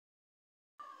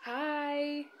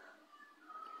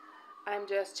I'm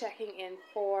just checking in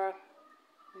for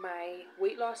my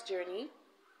weight loss journey.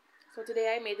 So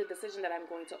today I made the decision that I'm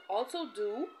going to also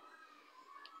do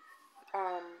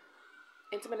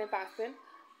intermittent fasting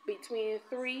between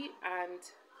 3 and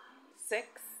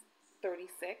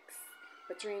 6:36.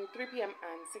 Between 3 p.m.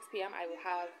 and 6 p.m.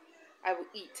 I will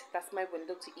eat. That's my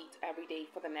window to eat every day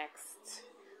for the next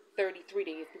 33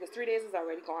 days, because 3 days is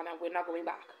already gone and we're not going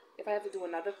back. If I have to do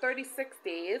another 36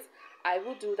 days, I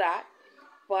will do that,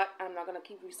 but I'm not going to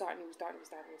keep restarting.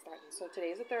 So today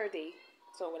is the third day,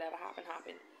 so whatever happened,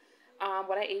 happened.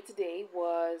 What I ate today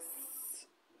was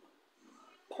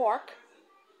pork,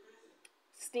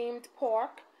 steamed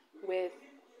pork with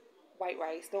white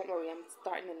rice. Don't worry, I'm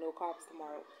starting the no carbs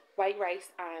tomorrow. White rice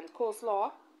and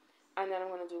coleslaw, and then I'm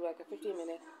going to do like a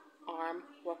 15-minute arm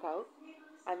workout,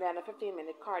 and then a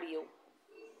 15-minute cardio.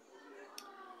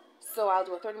 So I'll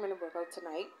do a 30-minute workout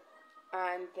tonight,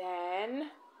 and then,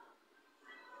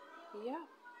 yeah,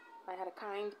 I had a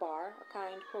kind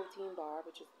protein bar,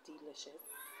 which is delicious.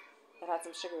 It had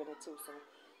some sugar in it too, so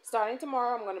starting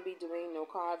tomorrow, I'm going to be doing no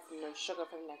carbs and no sugar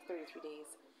for the next 33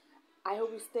 days. I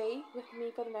hope you stay with me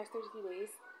for the next 33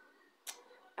 days,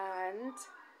 and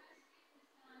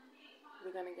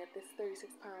we're going to get this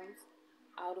 36 pounds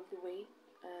out of the way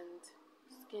and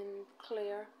skin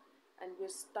clear, and we're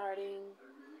starting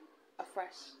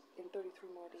afresh in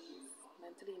 33 more days,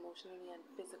 mentally, emotionally, and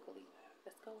physically.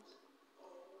 Let's go.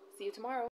 See you tomorrow.